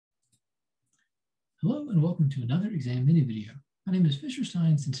Hello and welcome to another exam mini video. My name is Fisher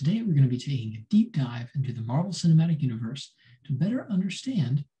Steins, and today we're going to be taking a deep dive into the Marvel Cinematic Universe to better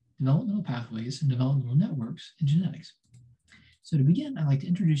understand developmental pathways and developmental networks in genetics. So to begin, I'd like to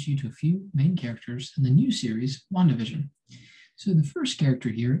introduce you to a few main characters in the new series, WandaVision. So the first character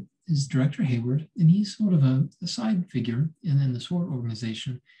here is Director Hayward, and he's sort of a side figure in the SWORD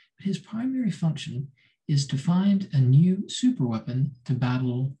organization, but his primary function is to find a new super weapon to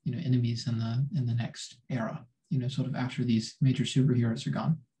battle, enemies in the next era, sort of after these major superheroes are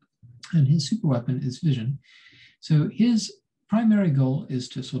gone. And his super weapon is Vision. So his primary goal is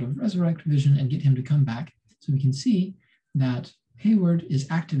to sort of resurrect Vision and get him to come back. So we can see that Hayward is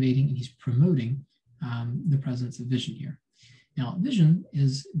activating and he's promoting the presence of Vision here. Now, Vision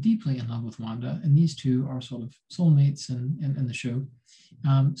is deeply in love with Wanda, and these two are sort of soulmates in the show.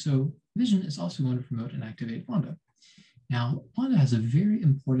 So Vision is also going to promote and activate Wanda. Now, Wanda has a very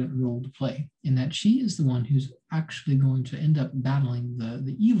important role to play in that she is the one who's actually going to end up battling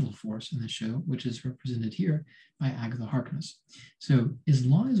the evil force in the show, which is represented here by Agatha Harkness. So as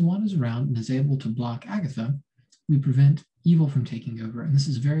long as Wanda's around and is able to block Agatha, we prevent evil from taking over. And this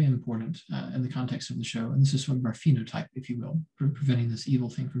is very important in the context of the show. And this is sort of our phenotype, if you will, for preventing this evil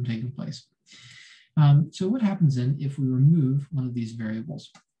thing from taking place. So what happens then if we remove one of these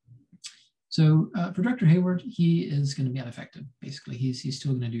variables? So for Director Hayward, he is going to be unaffected. Basically, he's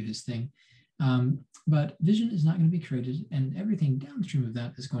still going to do his thing. But Vision is not going to be created, and everything downstream of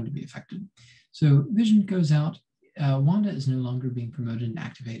that is going to be affected. So Vision goes out. Wanda is no longer being promoted and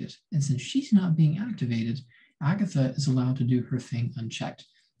activated. And since she's not being activated, Agatha is allowed to do her thing unchecked.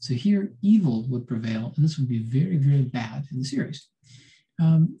 So here, evil would prevail, and this would be very, very bad in the series.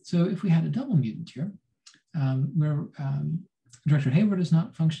 So if we had a double mutant here, where Director Hayward is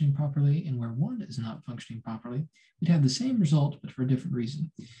not functioning properly and where Wanda is not functioning properly, we'd have the same result, but for a different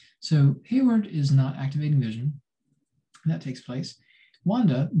reason. So Hayward is not activating Vision. That takes place.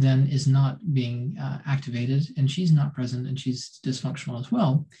 Wanda then is not being activated, and she's not present, and she's dysfunctional as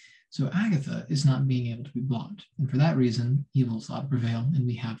well. So Agatha is not being able to be blocked. And for that reason, evil is allowed to prevail, and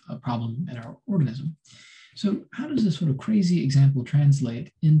we have a problem in our organism. So how does this sort of crazy example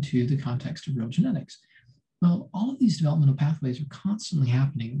translate into the context of real genetics? Well, all of these developmental pathways are constantly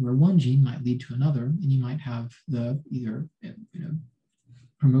happening where one gene might lead to another, and you might have the either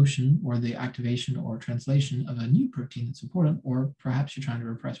promotion or the activation or translation of a new protein that's important, or perhaps you're trying to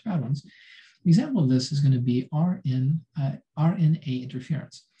repress bad ones. An example of this is going to be RNA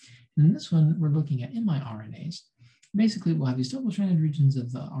interference. And in this one, we're looking at miRNAs. Basically, we'll have these double-stranded regions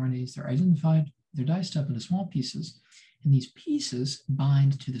of the RNAs. They're identified, they're diced up into small pieces, and these pieces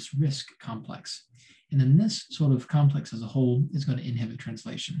bind to this RISC complex. And then this sort of complex as a whole is going to inhibit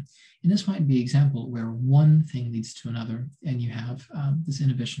translation. And this might be an example where one thing leads to another, and you have this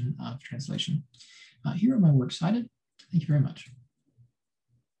inhibition of translation. Here are my works cited. Thank you very much.